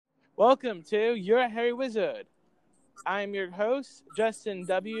Welcome to You're a Harry Wizard. I'm your host, Justin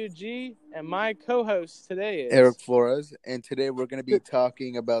W.G., and my co-host today is... Eric Flores, and today we're going to be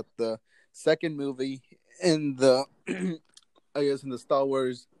talking about the second movie in the, in the Star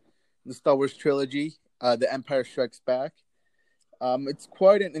Wars trilogy, The Empire Strikes Back. It's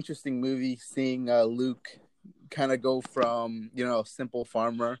quite an interesting movie seeing Luke kind of go from, a simple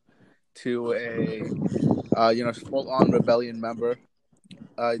farmer to a, full-on rebellion member.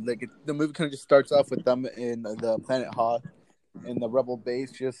 The movie kind of just starts off with them in the planet Hoth, in the rebel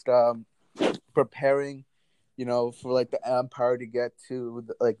base, just preparing, for like the Empire to get to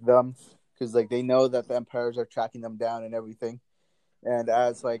them, because they know that the Empires are tracking them down and everything. And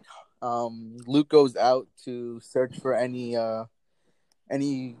as Luke goes out to search for any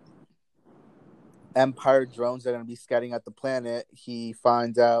Empire drones that are going to be scouting at the planet, he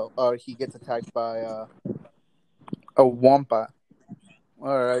finds out, or he gets attacked by a Wampa.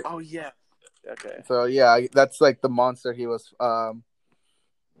 All right. Oh yeah. Okay. So yeah, that's the monster he was.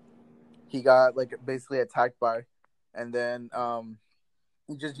 He got basically attacked by, and then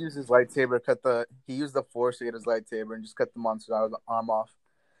he just used his lightsaber, he used the Force to get his lightsaber and just cut the monster's arm off.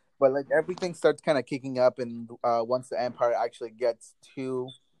 But everything starts kind of kicking up, and once the Empire actually gets to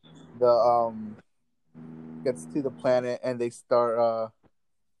the planet, and they start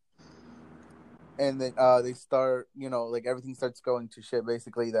everything starts going to shit.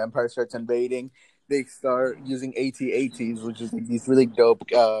 Basically, the Empire starts invading. They start using AT-ATs, which is these really dope,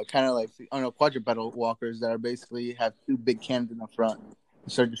 kind of quadrupedal walkers that are basically have two big cannons in the front.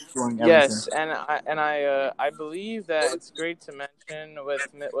 They start destroying everything. Yes, and I believe that it's great to mention with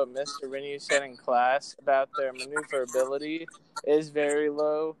what Mr. Renew said in class about their maneuverability is very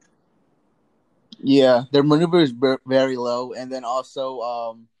low. Yeah, their maneuver is very low, and then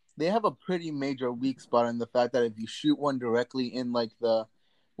also they have a pretty major weak spot in the fact that if you shoot one directly in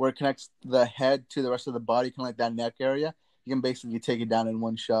where it connects the head to the rest of the body, kind of that neck area, you can basically take it down in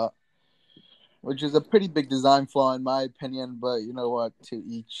one shot, which is a pretty big design flaw in my opinion. But you know what? To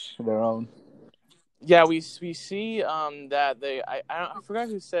each their own. Yeah, we see that I forgot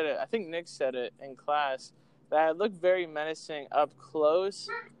who said it. I think Nick said it in class that it looked very menacing up close,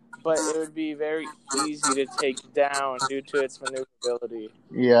 but it would be very easy to take down due to its maneuverability.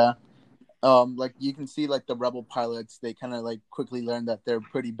 Yeah. You can see the rebel pilots, they kind of quickly learn that they're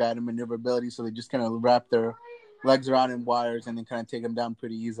pretty bad in maneuverability, so they just kind of wrap their legs around in wires and then kind of take them down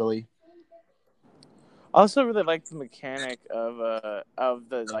pretty easily. I also really like the mechanic of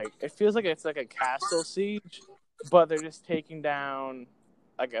the it feels like it's like a castle siege, but they're just taking down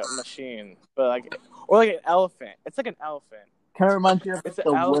like a machine, or like an elephant. It's like an elephant. Kind of reminds you of it's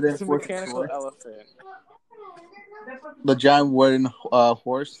wooden a mechanical elephant. The giant wooden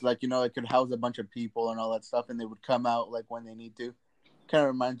horse, it could house a bunch of people and all that stuff, and they would come out when they need to. Kind of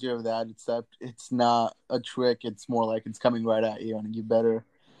reminds you of that, except it's not a trick. It's more like it's coming right at you, and you better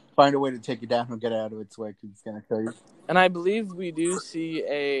find a way to take it down and get out of its way because it's going to kill you. And I believe we do see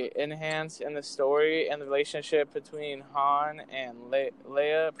a enhance in the story and the relationship between Han and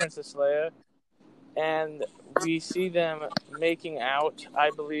Leia, Princess Leia. And we see them making out, I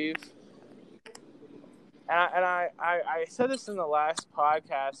believe. And I said this in the last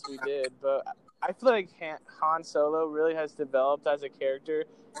podcast we did, but I feel like Han Solo really has developed as a character,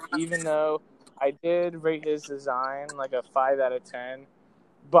 even though I did rate his design like a 5 out of 10.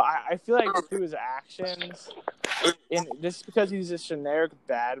 But I feel like through his actions, just because he's a generic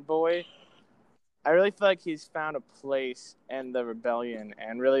bad boy, I really feel like he's found a place in the rebellion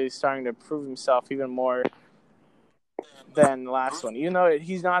and really starting to prove himself even more than the last one. Even though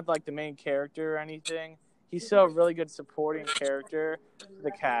he's not the main character or anything, he's still a really good supporting character for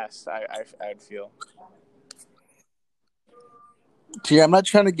the cast, I'd feel. Gee, I'm not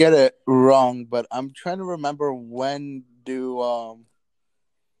trying to get it wrong, but I'm trying to remember when do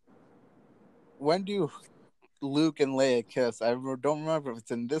Luke and Leia kiss? I don't remember if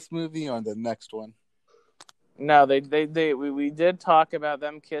it's in this movie or in the next one. No, we did talk about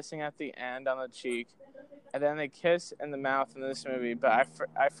them kissing at the end on the cheek, and then they kiss in the mouth in this movie. But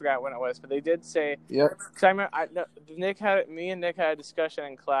I forgot when it was. But they did say, yeah. Because I remember me and Nick had a discussion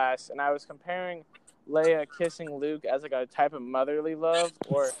in class, and I was comparing Leia kissing Luke as a type of motherly love,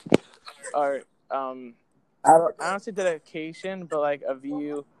 or I don't say dedication, but a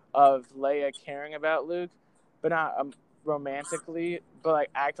view of Leia caring about Luke, but not romantically, but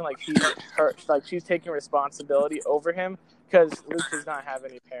acting like he's her, she's taking responsibility over him because Luke does not have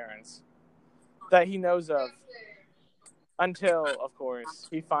any parents that he knows of, until of course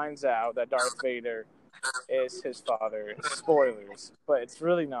he finds out that Darth Vader is his father. Spoilers, but it's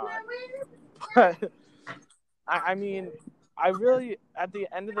really not. But I mean, I really, at the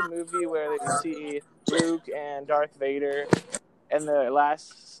end of the movie where we see Luke and Darth Vader in the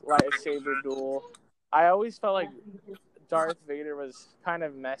last lightsaber duel, I always felt like Darth Vader was kind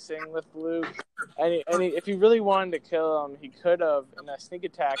of messing with Luke, and if he really wanted to kill him, he could have in a sneak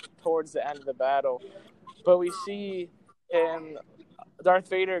attack towards the end of the battle. But we see him, Darth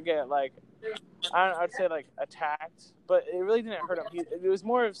Vader, get like I'd say like attacked, but it really didn't hurt him. It was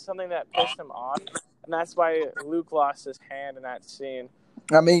more of something that pissed him off, and that's why Luke lost his hand in that scene.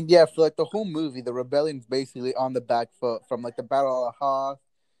 I mean, yeah, for like the whole movie, the rebellion's basically on the back foot from like the Battle of Hoth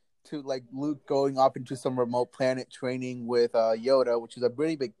to like Luke going off into some remote planet training with Yoda, which is a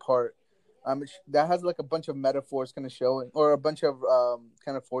pretty big part. That has like a bunch of metaphors kind of showing, or a bunch of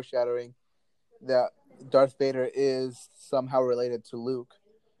kind of foreshadowing that Darth Vader is somehow related to Luke.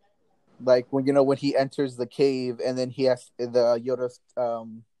 Like when he enters the cave and then he has the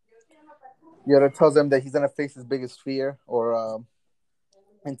Yoda tells him that he's gonna face his biggest fear, or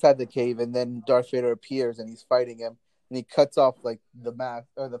inside the cave, and then Darth Vader appears and he's fighting him, and he cuts off like the mask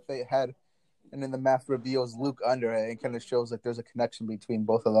or the head, and then the mask reveals Luke under it, and kind of shows like there's a connection between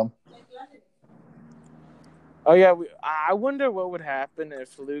both of them. Oh yeah, I wonder what would happen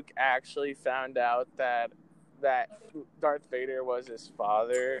if Luke actually found out that Darth Vader was his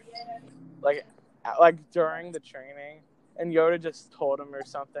father, like during the training, and Yoda just told him or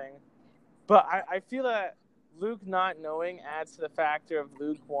something. But I feel that Luke not knowing adds to the factor of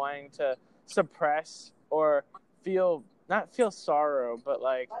Luke wanting to suppress or not feel sorrow, but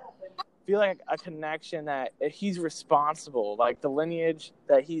like feel like a connection that he's responsible. Like the lineage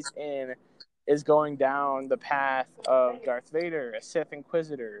that he's in is going down the path of Darth Vader, a Sith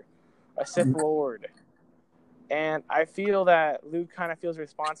Inquisitor, a Sith Lord. And I feel that Luke kind of feels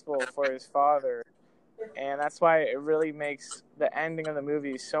responsible for his father. And that's why it really makes the ending of the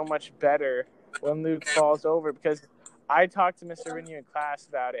movie so much better when Luke falls over. Because I talked to Mr. Renew in class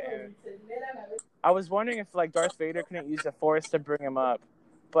about it, and I was wondering if like Darth Vader couldn't use the Force to bring him up.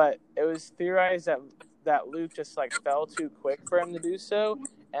 But it was theorized that Luke just like fell too quick for him to do so.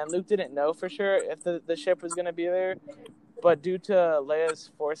 And Luke didn't know for sure if the ship was going to be there. But due to Leia's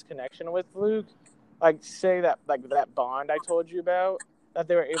Force connection with Luke, like say that like that bond I told you about, that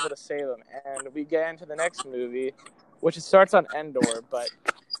they were able to save him. And we get into the next movie, which it starts on Endor, but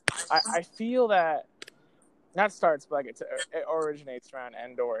I feel that not starts, but like it originates around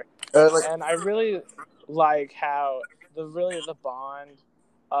Endor. And I really like how the bond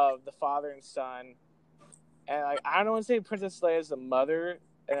of the father and son, and like I don't want to say Princess Leia is the mother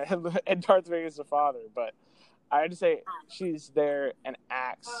and Darth Vader is the father, but I would say she's there and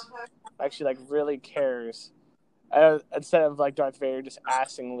acts like she like really cares. Instead of like Darth Vader just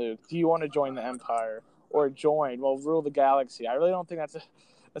asking Luke, "Do you want to join the Empire or rule the galaxy?" I really don't think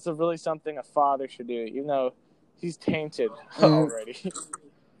that's a really something a father should do, even though he's tainted already.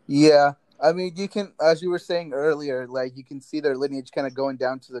 Yeah, I mean, you can, as you were saying earlier, like you can see their lineage kind of going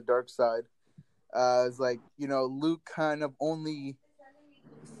down to the dark side. It's like Luke kind of only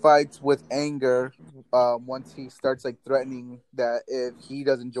fights with anger once he starts like threatening that if he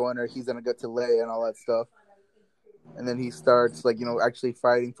doesn't join her, he's gonna get to Leia and all that stuff. And then he starts like actually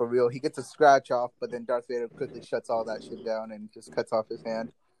fighting for real. He gets a scratch off, but then Darth Vader quickly shuts all that shit down and just cuts off his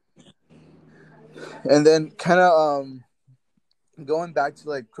hand. And then kind of going back to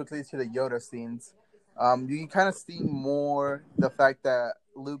like quickly to the Yoda scenes, you can kind of see more the fact that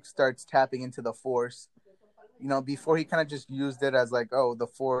Luke starts tapping into the Force. Before he kind of just used it as like, oh, the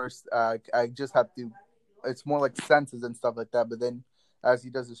Force, I just have to. It's more like senses and stuff like that. But then as he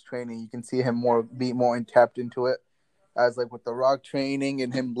does his training, you can see him be more tapped into it. As like with the rock training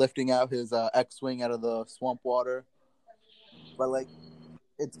and him lifting out his X-wing out of the swamp water. But like,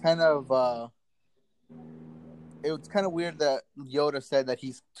 it's kind of weird that Yoda said that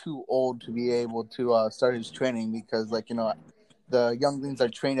he's too old to be able to start his training, because like the younglings are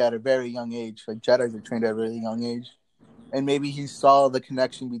trained at a very young age. Like Jedi's are trained at a really young age, and maybe he saw the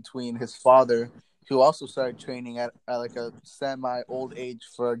connection between his father, who also started training at like a semi-old age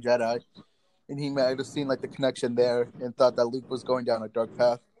for a Jedi. And he might have seen like the connection there and thought that Luke was going down a dark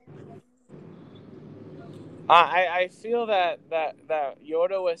path. I feel that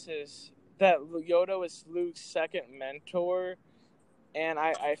Yoda was Luke's second mentor, and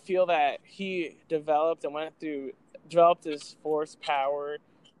I feel that he developed his Force power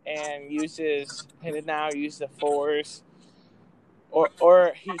and now use the Force,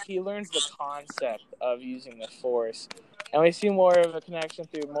 or he learns the concept of using the Force, and we see more of a connection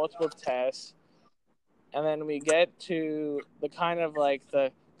through multiple tests. And then we get to the kind of like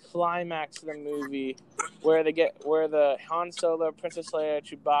the climax of the movie where the Han Solo, Princess Leia,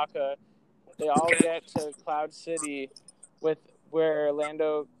 Chewbacca, they all get to Cloud City with where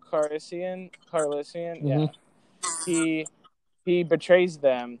Lando Calrissian, Mm-hmm. he betrays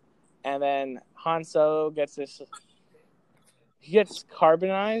them, and then Han Solo gets this. He gets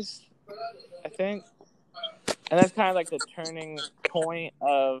carbonized, I think, and that's kind of like the turning point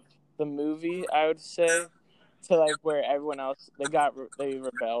of the movie, I would say, to like where everyone else they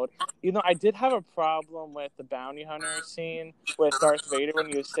rebelled. You know, I did have a problem with the bounty hunter scene with Darth Vader when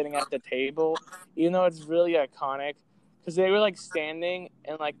he was sitting at the table. You know, it's really iconic because they were like standing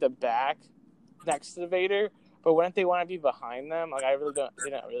in like the back next to Vader, but wouldn't they want to be behind them? Like I really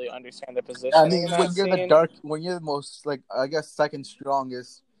didn't really understand the I positioning mean, in that scene. when you're the most, like, I guess, second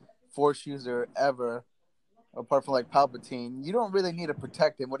strongest Force user ever, apart from like Palpatine, you don't really need to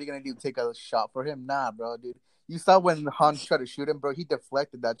protect him. What are you gonna do? Take a shot for him? Nah, bro, dude. You saw when Han tried to shoot him, bro. He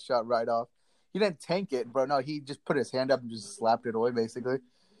deflected that shot right off. He didn't tank it, bro. No, he just put his hand up and just slapped it away. Basically,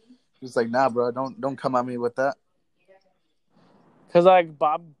 he was like, "Nah, bro, don't come at me with that." Because like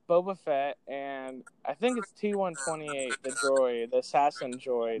Boba Fett and I think it's T-128, the droid, the assassin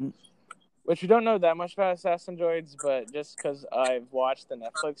droid, which we don't know that much about assassin droids, but just because I've watched the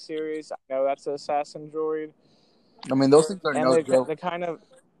Netflix series, I know that's an assassin droid. I mean, those things are And no joke.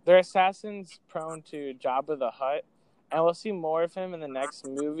 they're assassins prone to Jabba the Hutt, and we'll see more of him in the next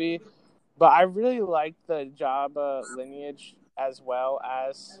movie. But I really like the Jabba lineage as well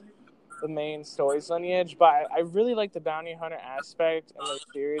as the main story's lineage, but I really like the bounty hunter aspect in the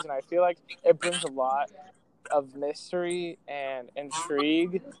series, and I feel like it brings a lot of mystery and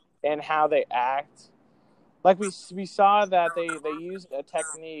intrigue in how they act. Like we saw that they used a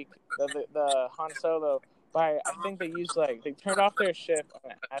technique, the Han Solo, but I think they turned off their ship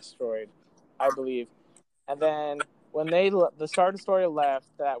on an asteroid, I believe, and then when the Star Destroyer left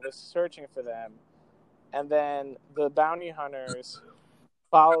that was searching for them, and then the bounty hunters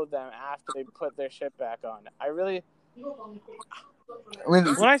followed them after they put their ship back on. I mean, When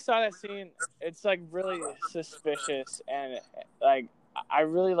I saw that scene, it's like really suspicious, and like I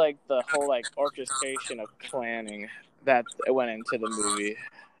really like the whole like orchestration of planning that went into the movie.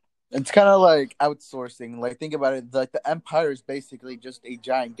 it's kind of like outsourcing. Like, think about it. Like, the Empire is basically just a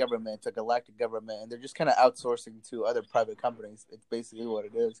giant government, a galactic government, and they're just kind of outsourcing to other private companies. It's basically what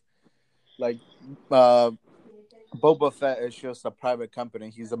it is. Like, Boba Fett is just a private company.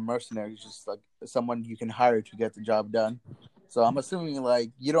 He's a mercenary. He's just like someone you can hire to get the job done. So I'm assuming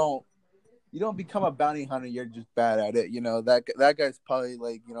like you don't become a bounty hunter. You're just bad at it. You know that guy's probably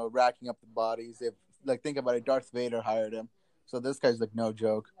like racking up the bodies. If like think about it, Darth Vader hired him. So this guy's like no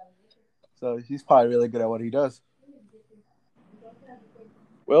joke. So he's probably really good at what he does.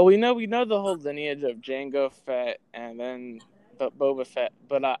 Well, we know the whole lineage of Jango Fett and then Boba Fett,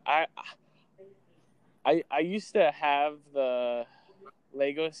 but I used to have the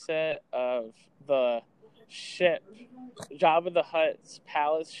Lego set of the ship, Jabba the Hutt's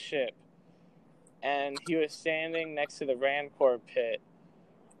palace ship, and he was standing next to the Rancor pit,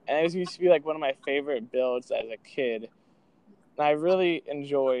 and it used to be like one of my favorite builds as a kid. And I really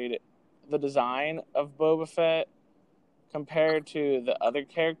enjoyed the design of Boba Fett compared to the other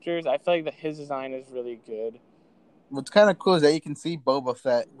characters. I feel like his design is really good. What's kind of cool is that you can see Boba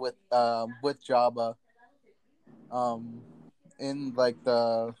Fett with Jabba, in like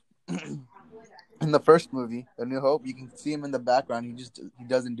the in the first movie, A New Hope. You can see him in the background. He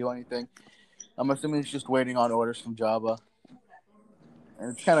doesn't do anything. I'm assuming he's just waiting on orders from Jabba.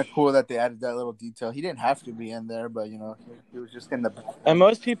 And it's kind of cool that they added that little detail. He didn't have to be in there, but he was just in the background. And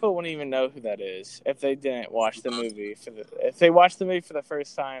most people wouldn't even know who that is if they didn't watch the movie. If they watched the movie for the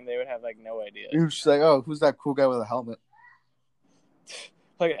first time, they would have like no idea. He was just like, "Oh, who's that cool guy with a helmet?"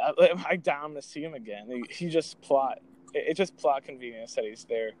 Like I down to see him again. He just It's just plot convenience that he's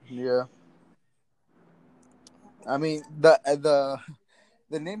there. Yeah. I mean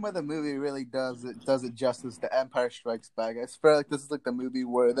the name of the movie really does it justice. The Empire Strikes Back. I feel like this is like the movie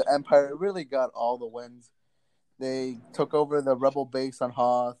where the Empire really got all the wins. They took over the Rebel base on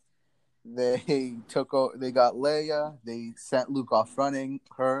Hoth. They got Leia. They sent Luke off running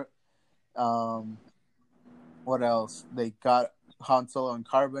her. What else? They got Han Solo and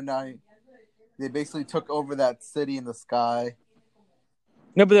Carbonite. They basically took over that city in the sky.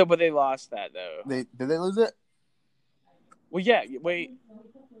 No, but they lost that though. Did they lose it? Well, yeah. Wait.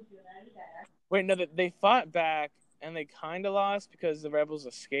 No, they fought back and they kind of lost because the rebels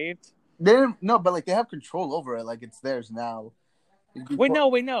escaped. They didn't. No, but like they have control over it. Like it's theirs now. Wait,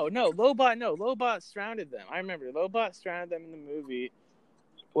 no. Lobot surrounded them. I remember Lobot surrounded them in the movie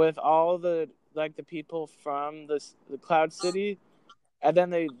with all the people from the Cloud City, and then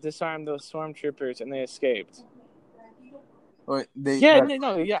they disarmed those stormtroopers and they escaped. Or I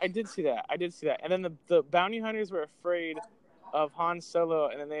did see that. And then the bounty hunters were afraid of Han Solo,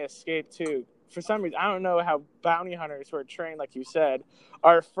 and then they escape too. For some reason, I don't know how bounty hunters who are trained, like you said,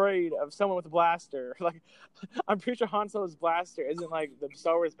 are afraid of someone with a blaster. Like, I'm pretty sure Han Solo's blaster isn't like the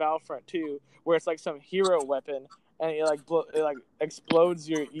Star Wars Battlefront 2, where it's like some hero weapon and it explodes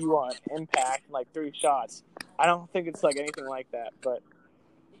you on impact in like 3 shots. I don't think it's like anything like that, but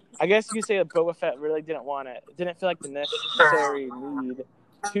I guess you could say that Boba Fett really didn't want it. It didn't feel like the necessary need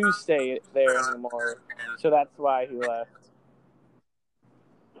to stay there anymore, so that's why he left.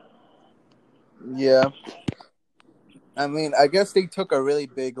 Yeah. I mean, I guess they took a really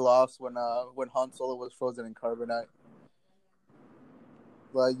big loss when Han Solo was frozen in carbonite.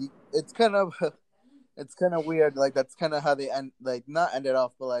 Like, it's kind of weird. Like, that's kind of how they not ended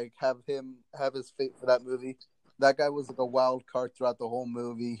off, but like have his fate for that movie. That guy was like a wild card throughout the whole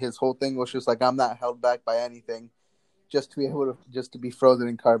movie. His whole thing was just like, I'm not held back by anything, just to be frozen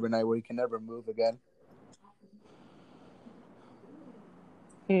in carbonite where he can never move again.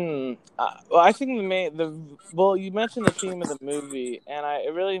 Well, I think you mentioned the theme of the movie, and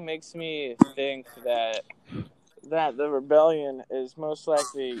it really makes me think that the rebellion is most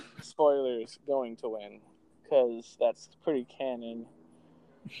likely, spoilers, going to win, because that's pretty canon.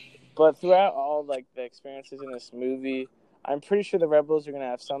 But throughout all like the experiences in this movie, I'm pretty sure the rebels are gonna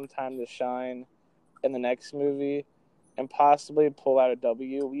have some time to shine in the next movie, and possibly pull out a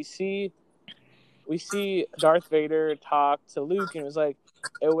W. We see Darth Vader talk to Luke, and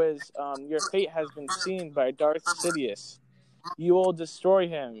it was your fate has been seen by Darth Sidious. You will destroy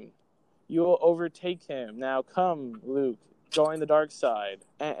him. You will overtake him. Now come, Luke, join the dark side,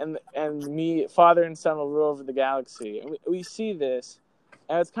 and me, father and son, will rule over the galaxy. And we see this,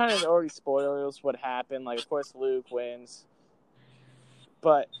 and it's kind of already spoilers what happened. Like, of course, Luke wins,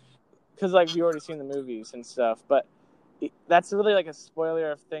 but because like we already seen the movies and stuff. But that's really like a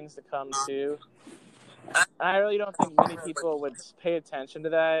spoiler of things to come too. I really don't think many people would pay attention to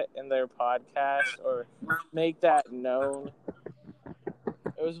that in their podcast or make that known.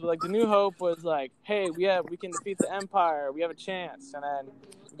 It was like the New Hope was like, hey, we can defeat the Empire. We have a chance. And then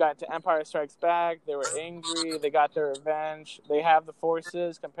we got to Empire Strikes Back. They were angry. They got their revenge. They have the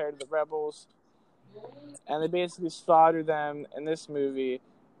forces compared to the rebels. And they basically slaughtered them in this movie.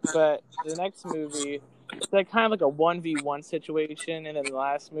 But the next movie, it's like kind of like a 1v1 situation. And then the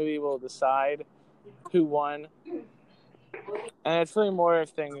last movie will decide who won. And it's really more of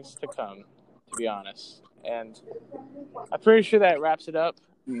things to come, to be honest. And I'm pretty sure that wraps it up.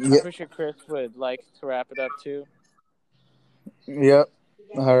 Yeah. I'm pretty sure Chris would like to wrap it up too. Yep.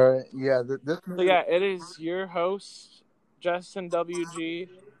 All right. Yeah. So yeah, it is your host, Justin WG,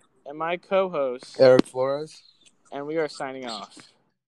 and my co-host, Eric Flores. And we are signing off.